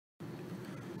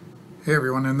Hey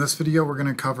everyone, in this video we're going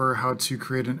to cover how to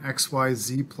create an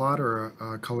XYZ plot or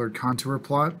a colored contour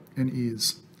plot in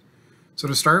EES. So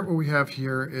to start, what we have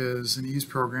here is an EES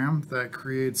program that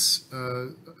creates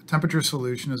a temperature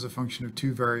solution as a function of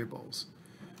two variables.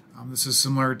 This is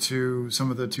similar to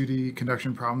some of the 2D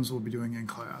conduction problems we'll be doing in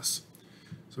class.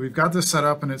 So we've got this set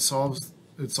up and it solves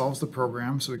the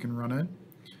program so we can run it.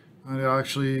 And it'll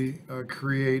actually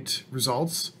create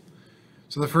results.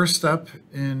 So the first step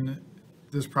in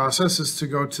this process is to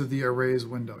go to the Arrays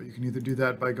window. You can either do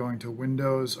that by going to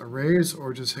Windows, Arrays,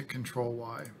 or just hit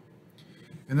Control-Y.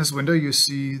 In this window, you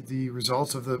see the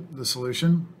results of the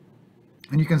solution.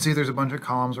 And you can see there's a bunch of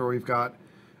columns where we've got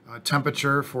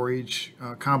temperature for each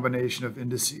combination of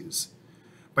indices.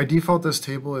 By default, this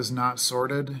table is not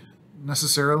sorted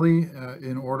necessarily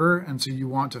in order, and so you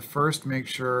want to first make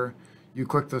sure you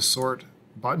click the Sort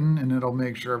button, and it'll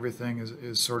make sure everything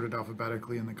is sorted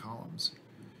alphabetically in the columns.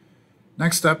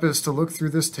 Next step is to look through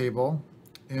this table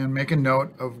and make a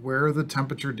note of where the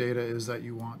temperature data is that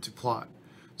you want to plot.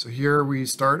 So here we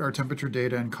start our temperature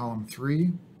data in column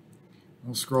 3.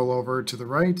 We'll scroll over to the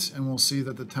right and we'll see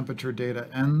that the temperature data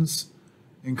ends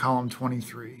in column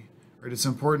 23. Right, it's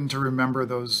important to remember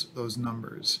those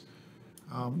numbers.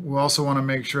 We also want to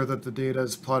make sure that the data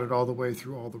is plotted all the way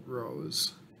through all the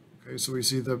rows. Okay, so we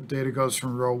see the data goes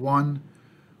from row 1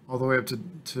 all the way up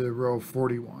to row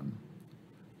 41.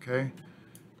 Okay.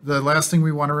 The last thing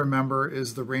we want to remember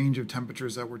is the range of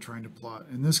temperatures that we're trying to plot.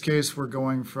 In this case, we're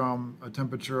going from a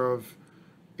temperature of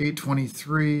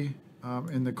 823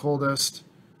 in the coldest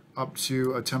up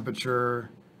to a temperature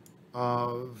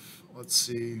of, let's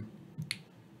see,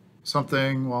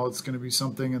 something, well, it's going to be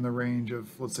something in the range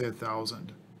of, let's say,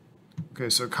 1,000. Okay,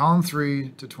 so column 3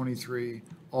 to 23,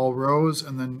 all rows,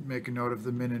 and then make a note of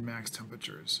the min and max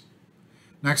temperatures.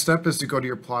 Next step is to go to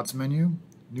your plots menu,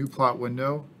 new plot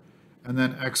window, and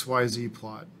then XYZ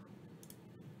plot.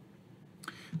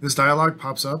 This dialog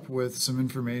pops up with some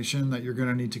information that you're going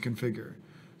to need to configure.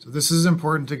 So this is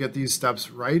important to get these steps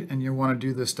right, and you want to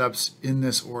do the steps in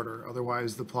this order,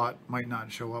 otherwise the plot might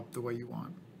not show up the way you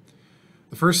want.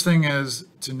 The first thing is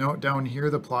to note down here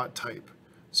the plot type.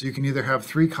 So you can either have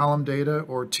 3-column data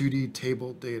or 2D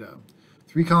table data.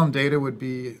 3-column data would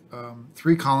be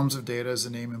 3 columns of data, as the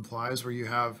name implies, where you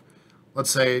have, let's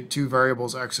say, 2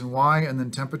 variables x and y, and then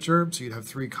temperature. So you'd have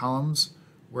 3 columns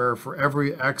where for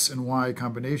every x and y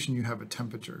combination you have a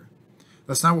temperature.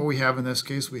 That's not what we have in this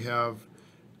case. We have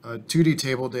 2D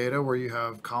table data where you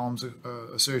have columns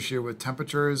associated with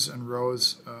temperatures and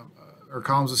rows, or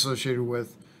columns associated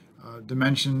with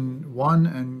dimension 1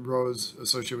 and rows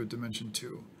associated with dimension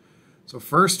 2. So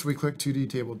first we click 2D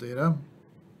table data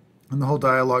and the whole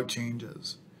dialog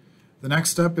changes. The next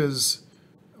step is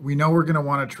we know we're going to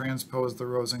want to transpose the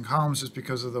rows and columns just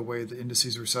because of the way the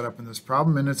indices are set up in this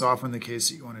problem, and it's often the case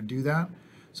that you want to do that.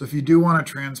 So if you do want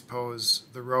to transpose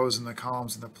the rows and the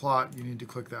columns in the plot, you need to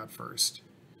click that first.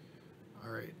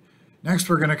 All right. Next,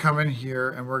 we're going to come in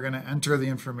here and we're going to enter the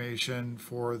information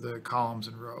for the columns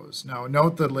and rows. Now,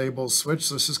 note the labels switch,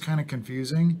 so this is kind of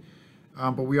confusing,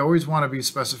 but we always want to be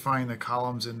specifying the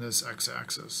columns in this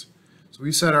x-axis. So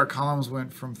we said our columns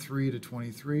went from 3 to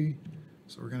 23.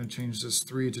 So we're going to change this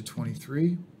 3 to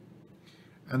 23.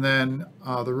 And then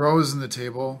the rows in the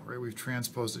table, right, we've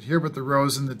transposed it here, but the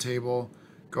rows in the table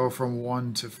go from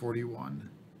 1 to 41.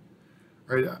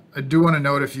 Right, I do want to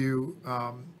note if you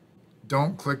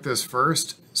don't click this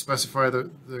first, specify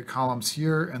the columns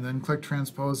here, and then click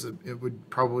transpose, it would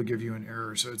probably give you an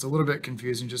error. So it's a little bit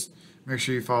confusing. Just make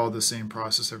sure you follow the same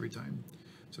process every time.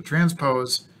 So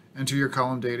transpose, enter your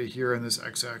column data here in this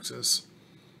x-axis.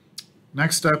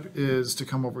 Next step is to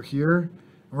come over here, and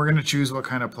we're going to choose what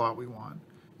kind of plot we want.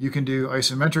 You can do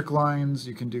isometric lines,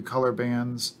 you can do color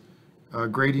bands,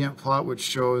 gradient plot, which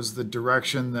shows the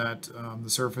direction that the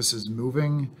surface is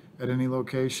moving at any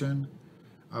location.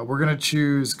 We're going to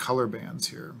choose color bands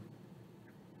here.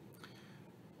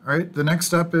 All right, the next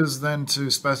step is then to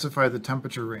specify the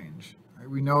temperature range. Right,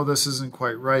 we know this isn't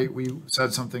quite right. We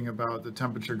said something about the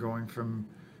temperature going from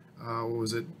what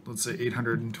was it, let's say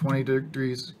 820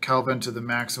 degrees Kelvin to the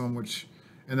maximum, which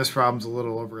in this problem is a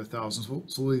little over 1,000,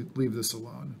 so we'll leave this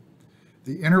alone.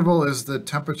 The interval is the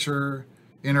temperature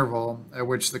interval at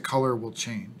which the color will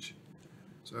change.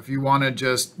 So if you wanted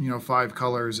just 5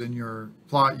 colors in your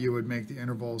plot, you would make the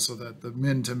interval so that the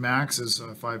min to max is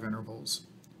 5 intervals.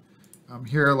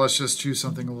 Here, let's just choose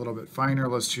something a little bit finer.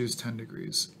 Let's choose 10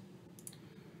 degrees.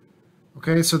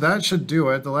 Okay, so that should do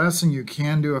it. The last thing you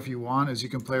can do if you want is you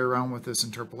can play around with this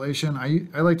interpolation.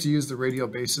 I like to use the radial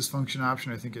basis function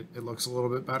option. I think it looks a little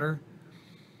bit better.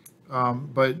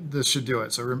 But this should do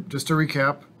it. So just to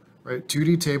recap, right,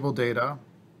 2D table data,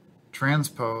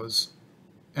 transpose,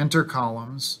 enter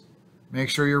columns, make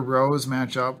sure your rows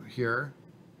match up here,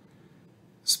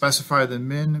 specify the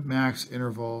min-max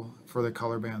interval for the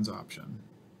color bands option.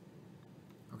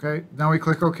 Okay, now we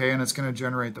click OK and it's going to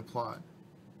generate the plot.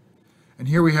 And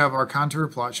here we have our contour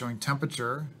plot showing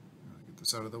temperature, get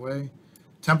this out of the way,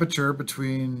 temperature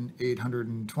between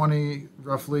 820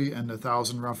 roughly and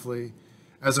 1000 roughly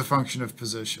as a function of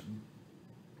position.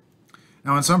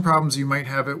 Now in some problems you might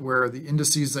have it where the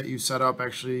indices that you set up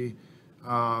actually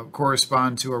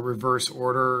correspond to a reverse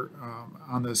order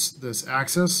on this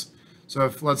axis. So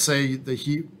if, let's say, the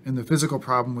heat in the physical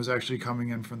problem was actually coming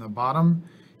in from the bottom,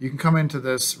 you can come into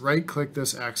this, right-click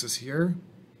this axis here,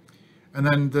 and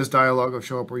then this dialog will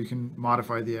show up where you can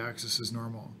modify the axis as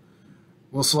normal.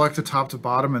 We'll select the top to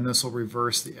bottom, and this will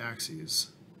reverse the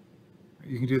axes.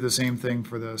 You can do the same thing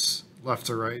for this left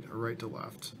to right or right to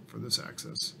left for this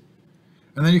axis.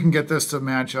 And then you can get this to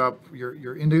match up,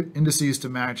 your indices to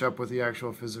match up with the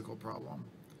actual physical problem.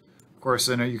 Of course,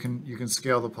 I know you can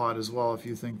scale the plot as well if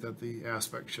you think that the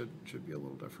aspect should be a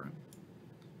little different.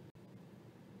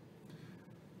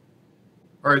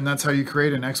 All right, and that's how you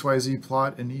create an XYZ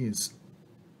plot in EES.